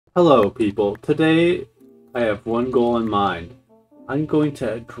Hello people, today I have one goal in mind. I'm going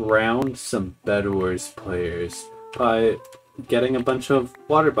to drown some bedwars players by getting a bunch of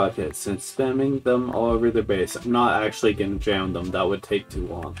water buckets and spamming them all over their base. I'm not actually going to drown them, that would take too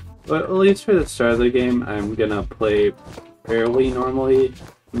long. But at least for the start of the game, I'm going to play fairly normally.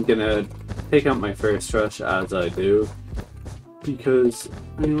 I'm going to take out my first rush as I do. Because,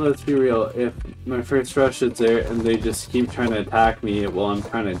 I mean, let's be real, if my first rush is there and they just keep trying to attack me while I'm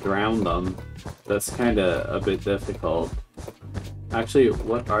trying to drown them, that's kinda a bit difficult. Actually,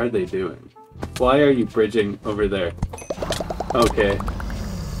 what are they doing? Why are you bridging over there? Okay.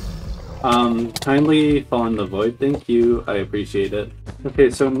 Kindly fall in the void, thank you, I appreciate it. Okay,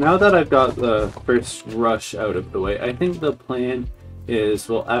 so now that I've got the first rush out of the way, I think the plan is,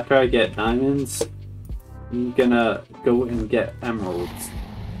 well, after I get diamonds, I'm gonna go and get emeralds.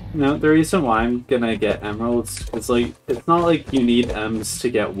 Now, the reason why I'm gonna get emeralds is it's not like you need M's to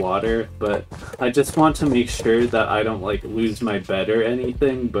get water, but I just want to make sure that I don't lose my bed or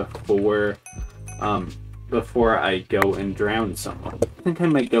anything before I go and drown someone. I think I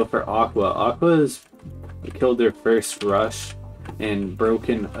might go for Aqua. Aqua's killed their first rush and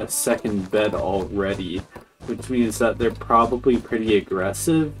broken a second bed already, which means that they're probably pretty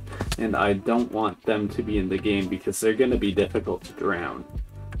aggressive, and I don't want them to be in the game because they're going to be difficult to drown.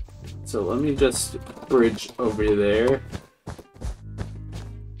 So let me just bridge over there.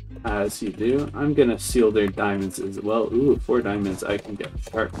 As you do, I'm going to seal their diamonds as well. Ooh, 4 diamonds, I can get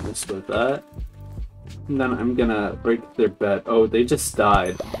sharpness with that. And then I'm going to break their bed. Oh, they just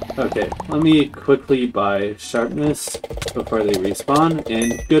died. Okay, let me quickly buy sharpness before they respawn,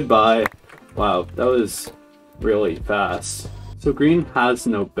 and goodbye. Wow, that was really fast. So green has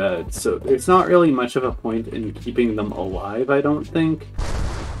no bed, so there's not really much of a point in keeping them alive, I don't think.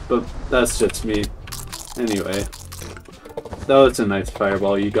 But that's just me. Anyway, that was a nice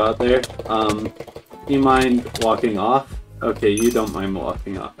fireball you got there. You mind walking off? Okay, you don't mind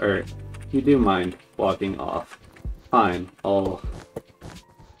walking off, or you do mind walking off. Fine, I'll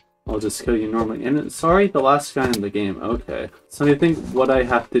just kill you normally. And sorry, the last guy in the game. Okay, so I think what I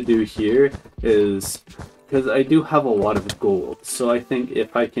have to do here is, because I do have a lot of gold, so I think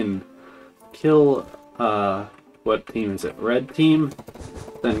if I can kill, what team is it? Red team?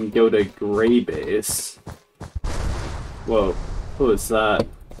 Then go to gray base. Whoa, what was that?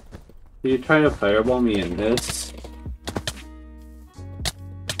 Did you try to fireball me in this?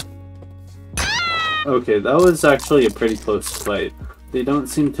 Okay, that was actually a pretty close fight. They don't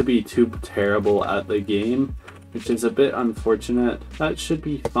seem to be too terrible at the game, which is a bit unfortunate. That should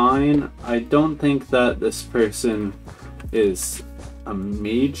be fine. I don't think that this person is a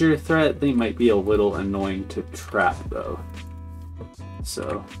major threat. They might be a little annoying to trap though.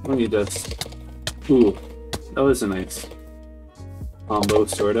 So let me just... Ooh, that was a nice combo,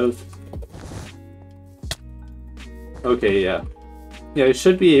 sort of. Okay, yeah. Yeah, I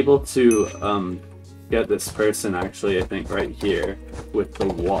should be able to get this person actually, I think, right here with the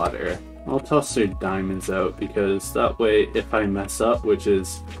water. I'll toss their diamonds out because that way if I mess up, which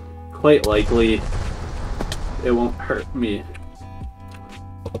is quite likely, it won't hurt me.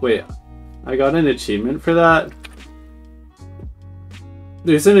 Wait, I got an achievement for that?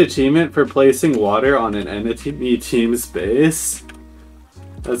 There's an achievement for placing water on an enemy team's base?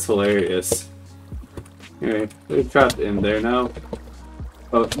 That's hilarious. Anyway, they're trapped in there now.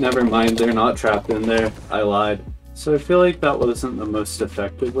 Oh, never mind, they're not trapped in there. I lied. So I feel like that wasn't the most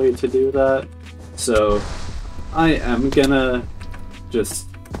effective way to do that. So I am gonna just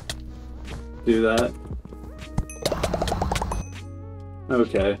do that.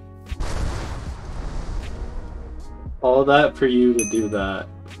 Okay. All that for you to do that.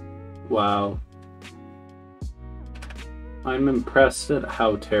 Wow. I'm impressed at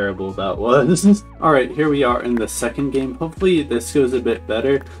how terrible that was. Alright, here we are in the second game. Hopefully this goes a bit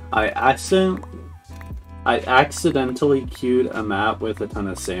better. I accidentally queued a map with a ton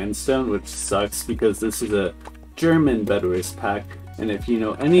of sandstone, which sucks because this is a German bedwars pack, and if you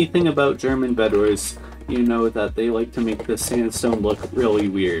know anything about German bedwars, you know that they like to make the sandstone look really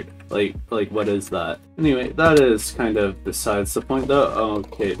weird. Like what is that? Anyway, that is kind of besides the point though.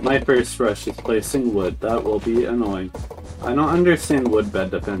 Okay, my first rush is placing wood. That will be annoying. I don't understand wood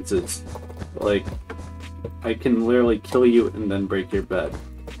bed defenses. Like, I can literally kill you and then break your bed.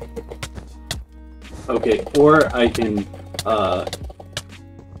 Okay, or I can, that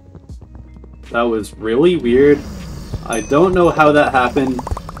was really weird. I don't know how that happened,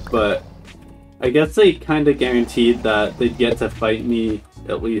 but I guess they kind of guaranteed that they'd get to fight me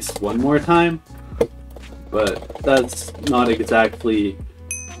at least one more time, but that's not exactly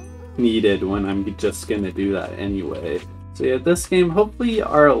needed when I'm just gonna do that anyway. So So yeah, this game, hopefully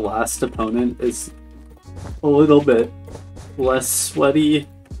our last opponent is a little bit less sweaty,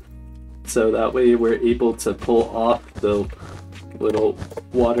 so that way we're able to pull off the little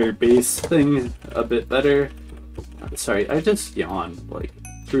water base thing a bit better. Sorry, I just yawned like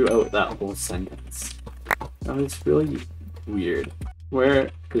throughout that whole sentence. That was really weird. Where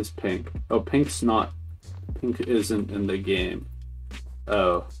is Pink? Oh, Pink isn't in the game.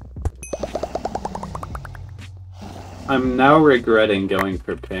 Oh. I'm now regretting going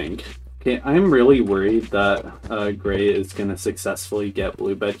for Pink. Okay, I'm really worried that Gray is gonna successfully get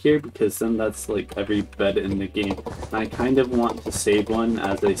blue bed here, because then that's like every bed in the game. And I kind of want to save one,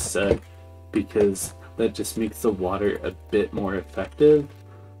 as I said, because that just makes the water a bit more effective.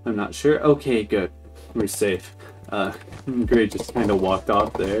 I'm not sure. Okay, good. We're safe. Gray just kind of walked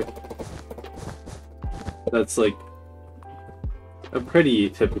off there. That's like a pretty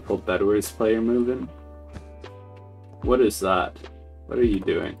typical bedwars player movement. What is that? What are you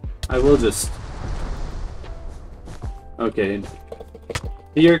doing? I will just... Okay.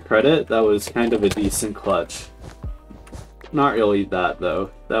 To your credit, that was kind of a decent clutch. Not really that, though.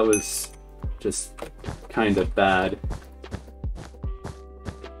 That was just kind of bad.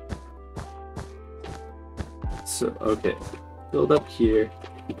 So, okay. Build up here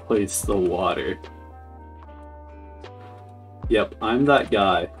and place the water. Yep, I'm that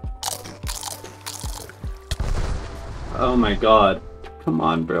guy. Oh my god. Come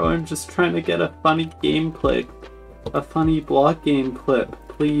on, bro. I'm just trying to get a funny game clip. A funny block game clip.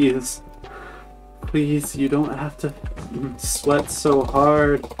 Please. Please, you don't have to sweat so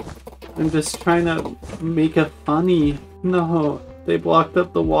hard. I'm just trying to make a funny. No, they blocked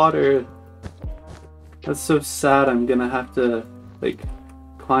up the water. That's so sad. I'm gonna have to, like,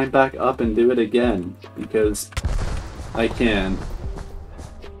 climb back up and do it again. Because I can.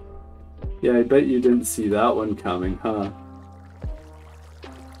 Yeah, I bet you didn't see that one coming, huh?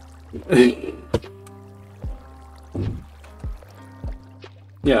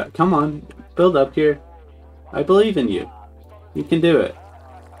 Yeah, come on. Build up here. I believe in you. You can do it.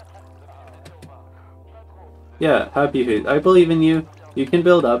 Yeah, happy face. I believe in you. You can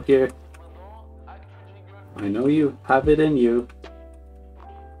build up here. I know you have it in you.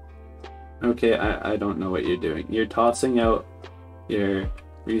 Okay, I don't know what you're doing. You're tossing out your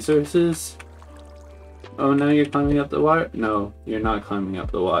resources? Oh, now you're climbing up the water? No, you're not climbing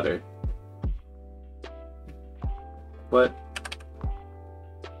up the water. What?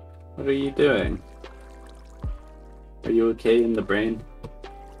 What are you doing? Are you okay in the brain?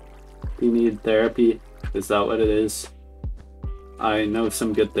 Do you need therapy? Is that what it is? I know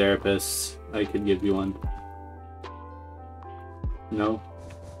some good therapists. I could give you one. No?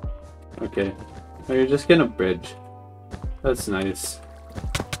 Okay. Oh, you're just gonna bridge. That's nice.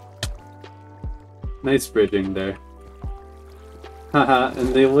 Nice bridging there. Haha,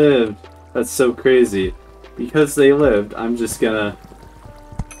 and they lived. That's so crazy. Because they lived, I'm just gonna...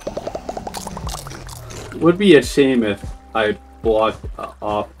 Would be a shame if I blocked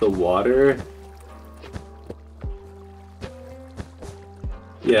off the water.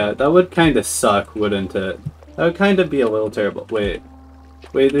 Yeah, that would kind of suck, wouldn't it? That would kind of be a little terrible. Wait.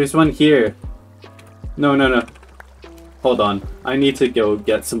 Wait, there's one here. No, no, no. Hold on. I need to go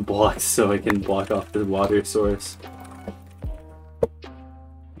get some blocks so I can block off the water source.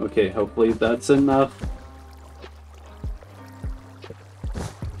 Okay, hopefully that's enough.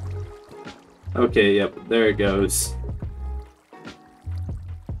 Okay, yep, there it goes.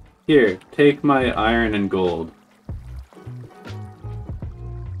 Here, take my iron and gold.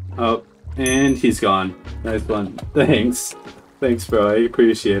 Oh, and he's gone. Nice one. Thanks. Thanks, bro. I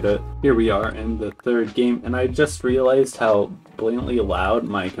appreciate it. Here we are in the third game, and I just realized how blatantly loud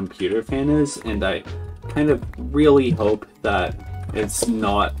my computer fan is, and I kind of really hope that it's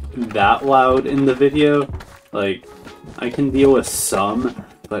not that loud in the video. Like, I can deal with some,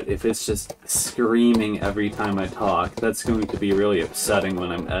 but if it's just screaming every time I talk, that's going to be really upsetting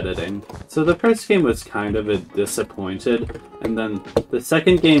when I'm editing. So the first game was kind of a disappointed, and then the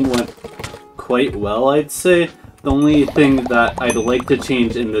second game went quite well, I'd say. The only thing that I'd like to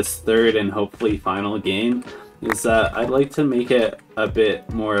change in this third and hopefully final game is that I'd like to make it a bit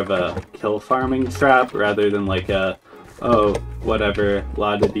more of a kill farming trap rather than like a, oh, whatever,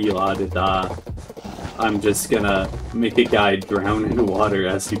 la-da-dee-la-da-da. I'm just gonna make a guy drown in water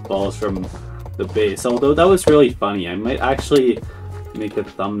as he falls from the base. Although that was really funny. I might actually make a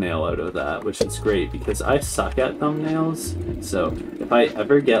thumbnail out of that, which is great because I suck at thumbnails. So if I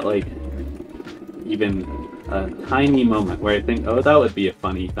ever get like even a tiny moment where I think, oh, that would be a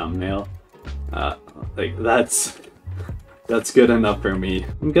funny thumbnail, like that That's good enough for me.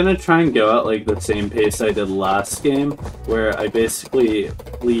 I'm gonna try and go at like the same pace I did last game, where I basically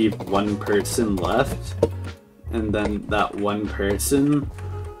leave one person left, and then that one person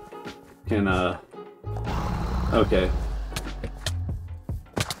can, okay.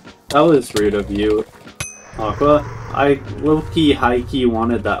 That was rude of you, Aqua. I low-key, high-key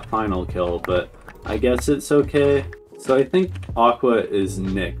wanted that final kill, but I guess it's okay. So I think Aqua is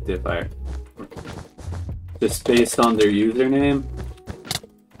nicked if I... just based on their username.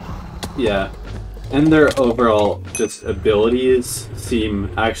 Yeah. And their overall just abilities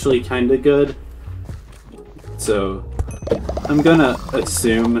seem actually kinda good. So I'm gonna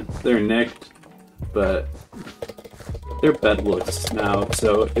assume they're nicked, but they're bedless now,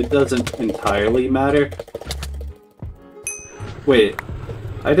 so it doesn't entirely matter. Wait,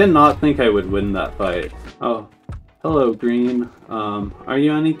 I did not think I would win that fight. Oh, hello Green. Are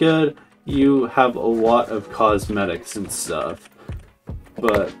you any good? You have a lot of cosmetics and stuff,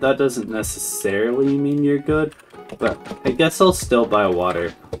 but that doesn't necessarily mean you're good, but I guess I'll still buy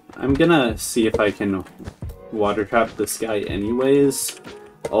water. I'm gonna see if I can water trap this guy anyways,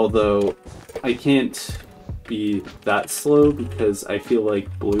 although I can't be that slow because I feel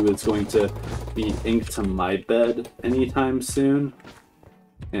like blue is going to be inked to my bed anytime soon,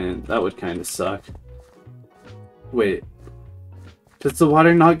 and that would kind of suck. Wait, does the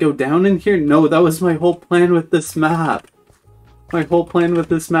water not go down in here? No, that was my whole plan with this map. My whole plan with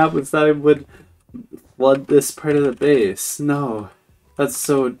this map was that I would flood this part of the base. No, that's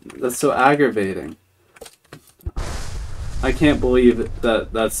so aggravating. I can't believe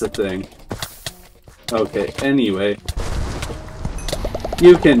that that's the thing. Okay, anyway.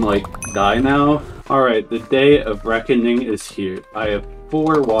 You can, like, die now. Alright, the day of reckoning is here. I have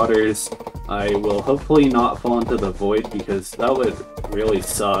 4 waters. I will hopefully not fall into the void because that would really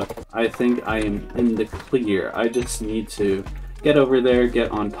suck. I think I am in the clear. I just need to get over there,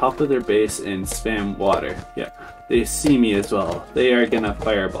 get on top of their base, and spam water. Yeah, they see me as well. They are gonna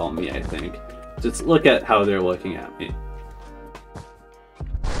fireball me, I think. Just look at how they're looking at me.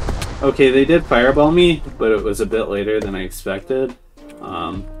 Okay, they did fireball me, but it was a bit later than I expected.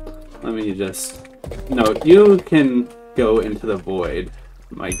 Let me just... No, you can go into the void,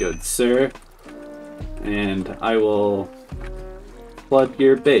 my good sir. And I will flood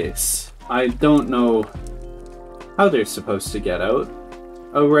your base. I don't know how they're supposed to get out.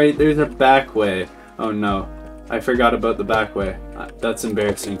 Oh right, there's a back way. Oh no, I forgot about the back way. That's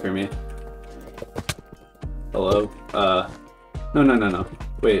embarrassing for me. Hello? No.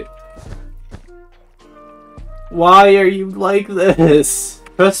 Wait. Why are you like this?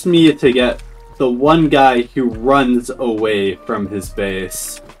 Trust me to get the one guy who runs away from his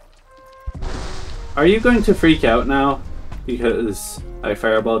base. Are you going to freak out now? Because I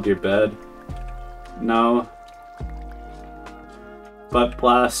fireballed your bed? No. Butt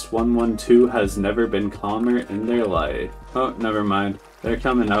Blast 112 has never been calmer in their life. Oh, never mind. They're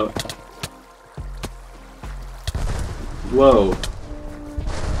coming out. Whoa.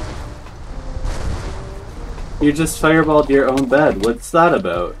 You just fireballed your own bed. What's that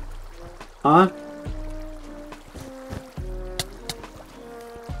about? Huh?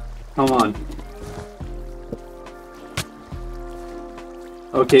 Come on.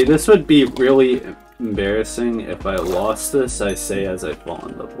 Okay, this would be really embarrassing if I lost this, I say as I fall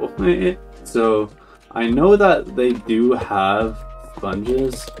in the void. So, I know that they do have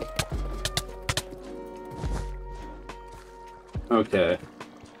sponges. Okay.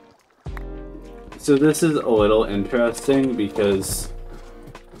 So this is a little interesting because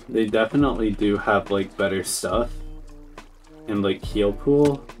they definitely do have like better stuff and like heal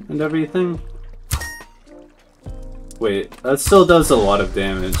pool and everything. Wait, that still does a lot of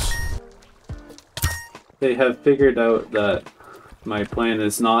damage. They have figured out that my plan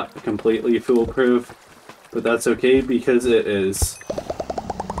is not completely foolproof, but that's okay because it is.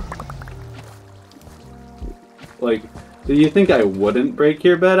 Like, do you think I wouldn't break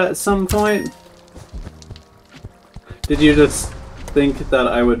your bed at some point? Did you just think that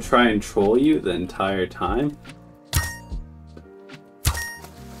I would try and troll you the entire time?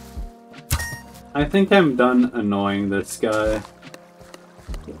 I think I'm done annoying this guy.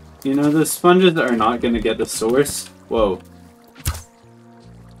 You know, the sponges are not gonna get the source. Whoa.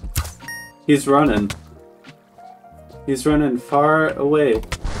 He's running. He's running far away.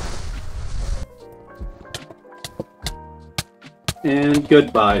 And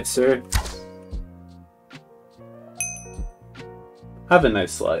goodbye, sir. Have a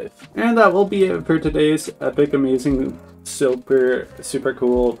nice life. And that will be it for today's epic, amazing, super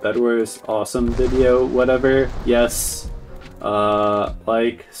cool, bedwars, awesome video, whatever. Yes.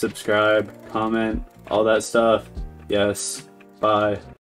 Like, subscribe, comment, all that stuff. Yes. Bye.